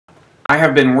I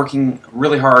have been working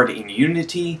really hard in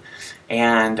Unity,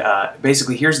 and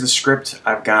basically here's the script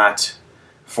I've got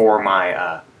for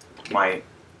my my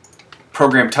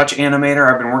program touch animator.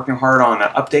 I've been working hard on an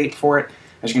update for it.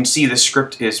 As you can see, this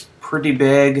script is pretty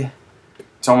big.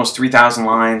 It's almost 3,000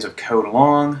 lines of code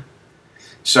long.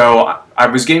 So I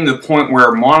was getting to the point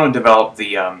where MonoDevelop,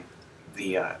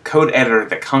 the code editor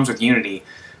that comes with Unity,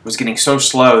 was getting so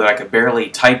slow that I could barely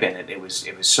type in it. It was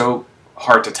so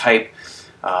hard to type.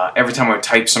 Every time I would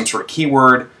type some sort of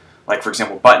keyword, like for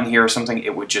example button here or something,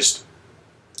 it would just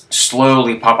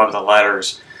slowly pop up the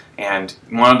letters, and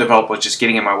MonoDevelop was just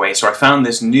getting in my way. So I found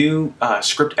this new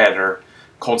script editor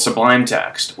called Sublime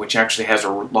Text, which actually has a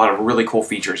lot of really cool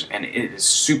features, and it is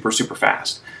super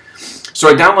fast. So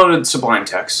I downloaded Sublime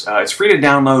Text. It's free to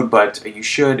download, but you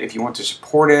should, if you want to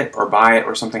support it or buy it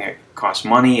or something, it costs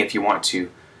money if you want to,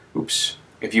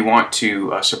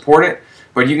 support it.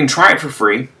 But you can try it for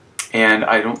free, and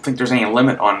I don't think there's any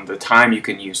limit on the time you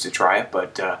can use to try it,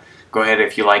 but go ahead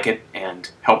if you like it and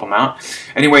help them out.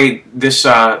 Anyway, this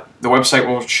the website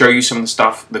will show you some of the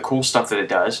stuff, the cool stuff that it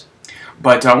does.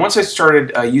 But once I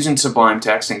started using Sublime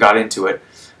Text and got into it,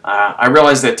 I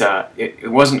realized that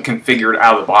it wasn't configured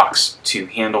out of the box to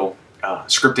handle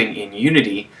scripting in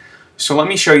Unity. So let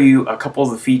me show you a couple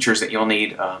of the features that you'll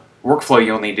need, workflow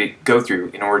you'll need to go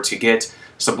through in order to get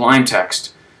Sublime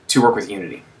Text to work with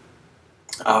Unity.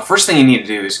 First thing you need to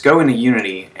do is go into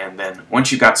Unity, and then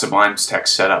once you've got Sublime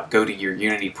Text set up, go to your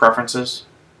Unity preferences.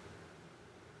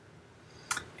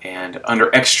 And under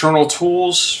External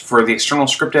Tools, for the external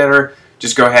script editor,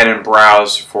 just go ahead and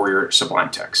browse for your Sublime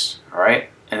Text. Alright?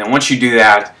 And then once you do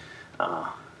that,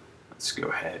 let's go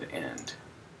ahead and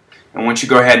once you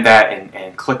go ahead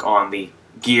and click on the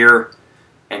gear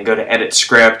and go to Edit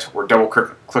Script, or double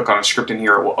click on a script in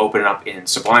here, it will open it up in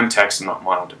Sublime Text and not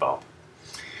MonoDevelop.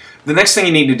 The next thing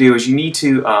you need to do is you need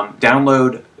to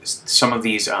download some of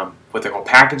these what they call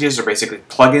packages, or basically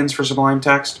plugins for Sublime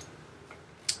Text.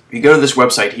 If you go to this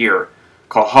website here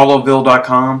called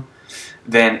hollowville.com,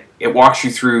 then it walks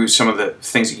you through some of the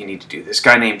things that you need to do. This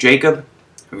guy named Jacob,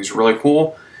 who's really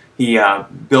cool, he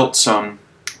built some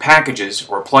packages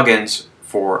or plugins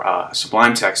for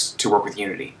Sublime Text to work with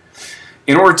Unity.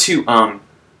 In order to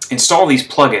install these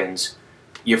plugins,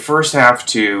 you first have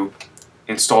to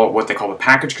install what they call the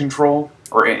package control,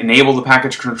 or enable the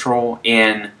package control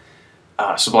in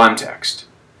Sublime Text.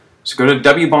 So go to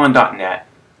wbond.net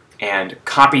and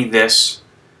copy this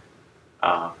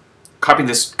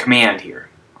command here,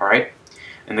 all right?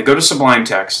 And then go to Sublime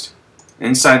Text.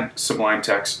 Inside Sublime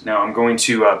Text, now I'm going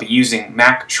to be using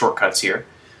Mac shortcuts here.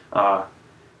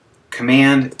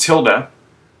 Control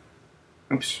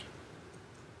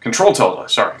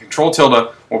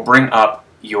tilde will bring up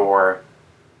your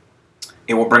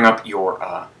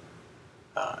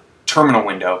terminal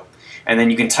window, and then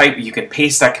you can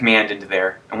paste that command into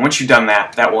there, and once you've done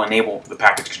that, that will enable the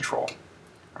package control.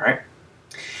 Alright?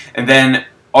 And then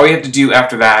all you have to do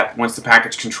after that, once the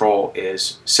package control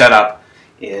is set up,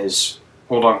 is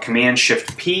hold on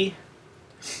Command-Shift-P,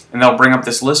 and that'll bring up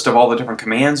this list of all the different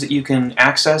commands that you can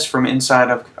access from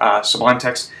inside of Sublime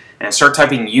Text, and start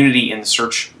typing Unity in the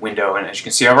search window. And as you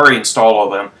can see, I've already installed all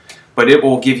of them, but it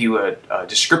will give you a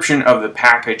description of the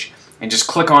package, and just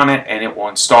click on it and it will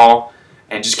install,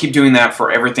 and just keep doing that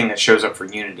for everything that shows up for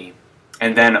Unity.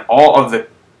 And then all of the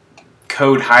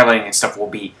code highlighting and stuff will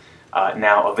be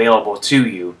now available to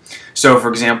you. So for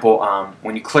example,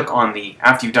 when you click on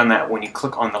after you've done that, when you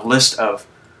click on the list of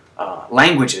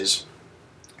languages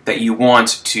that you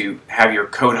want to have your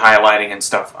code highlighting and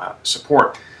stuff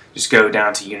support, just go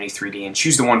down to Unity 3D and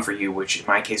choose the one for you, which in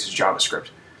my case is JavaScript.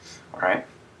 Alright?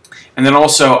 And then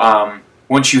also,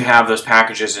 once you have those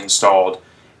packages installed,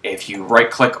 if you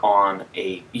right-click on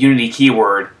a Unity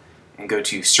keyword and go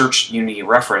to Search Unity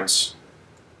Reference,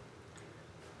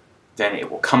 then it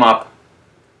will come up,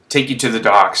 take you to the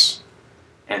docs,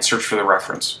 and search for the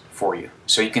reference for you.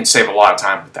 So you can save a lot of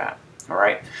time with that.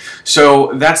 Alright?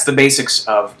 So that's the basics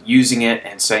of using it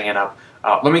and setting it up.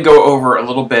 Let me go over a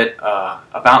little bit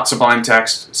about Sublime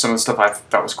Text, some of the stuff I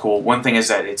thought was cool. One thing is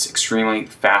that it's extremely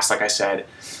fast, like I said.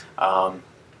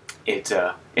 It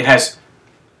has,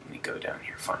 let me go down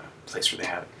here, find a place where they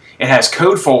have it. It has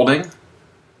code folding,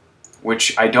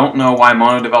 which I don't know why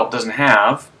MonoDevelop doesn't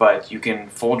have, but you can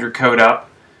fold your code up,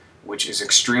 which is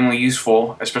extremely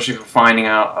useful, especially for finding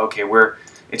out, okay, where,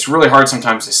 it's really hard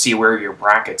sometimes to see where your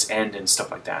brackets end and stuff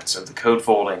like that. So the code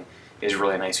folding is a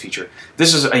really nice feature.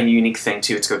 This is a unique thing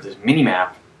too. It's got this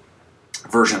mini-map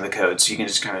version of the code, so you can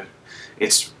just kind of,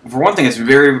 it's, for one thing,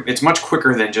 it's much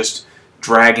quicker than just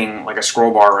dragging like a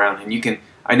scroll bar around, and you can,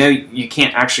 I know you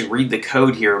can't actually read the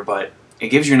code here, but it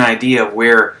gives you an idea of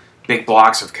where big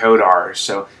blocks of code are.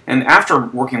 So, and after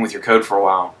working with your code for a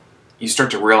while, you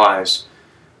start to realize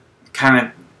kind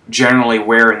of generally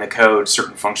where in the code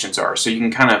certain functions are. So you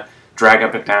can kind of drag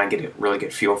up and down and get a really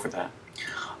good feel for that.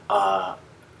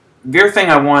 The other thing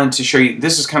I wanted to show you,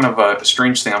 this is kind of a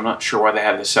strange thing. I'm not sure why they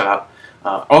have this set up.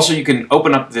 Also, you can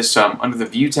open up this under the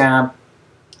View tab.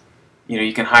 You know,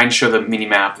 you can hide and show the mini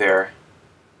map there,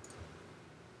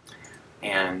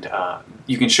 and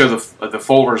you can show the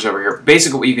folders over here.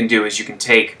 Basically, what you can do is you can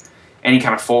take any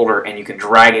kind of folder and you can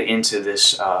drag it into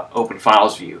this Open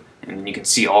Files view, and then you can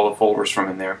see all the folders from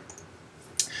in there.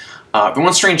 The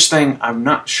one strange thing, I'm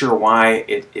not sure why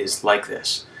it is like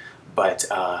this, but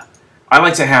I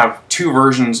like to have two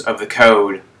versions of the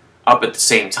code up at the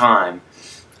same time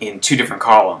in two different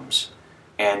columns.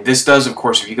 And this does, of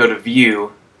course, if you go to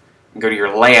View and go to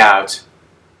your Layout,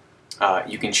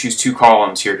 you can choose two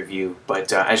columns here to view,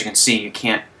 but as you can see, you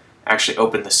can't actually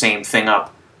open the same thing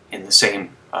up in the same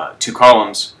two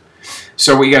columns.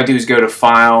 So what you got to do is go to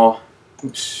File,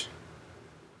 oops.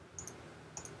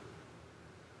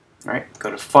 All right,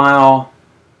 go to File,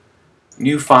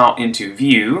 New File into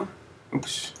View,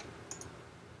 oops.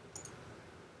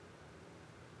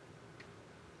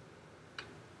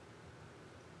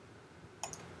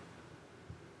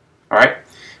 All right,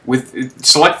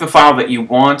 select the file that you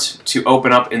want to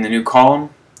open up in the new column,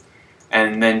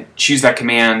 and then choose that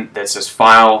command that says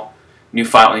File, New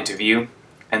File into View,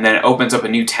 and then it opens up a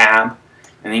new tab,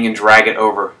 and then you can drag it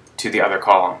over to the other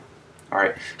column. All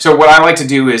right. So what I like to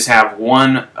do is have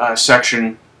one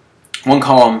section, one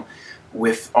column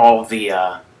with all the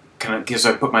kind of, because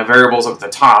I put my variables up at the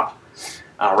top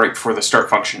right before the start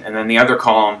function, and then the other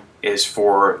column is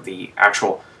for the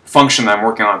actual function that I'm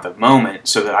working on at the moment,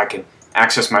 so that I can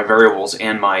access my variables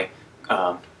and my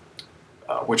my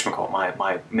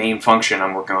main function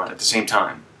I'm working on at the same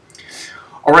time.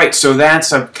 All right, so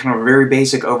that's a kind of a very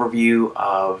basic overview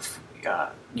of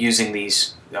using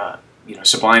these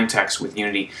Sublime Text with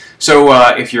Unity. So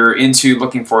if you're into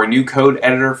looking for a new code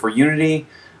editor for Unity,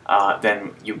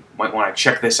 then you might want to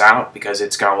check this out, because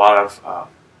it's got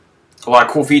a lot of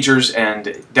cool features,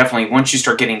 and definitely once you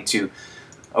start getting to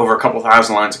over a couple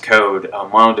thousand lines of code,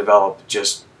 mono-develop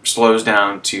just slows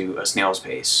down to a snail's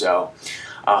pace. So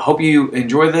hope you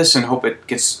enjoy this, and hope you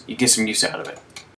get some use out of it.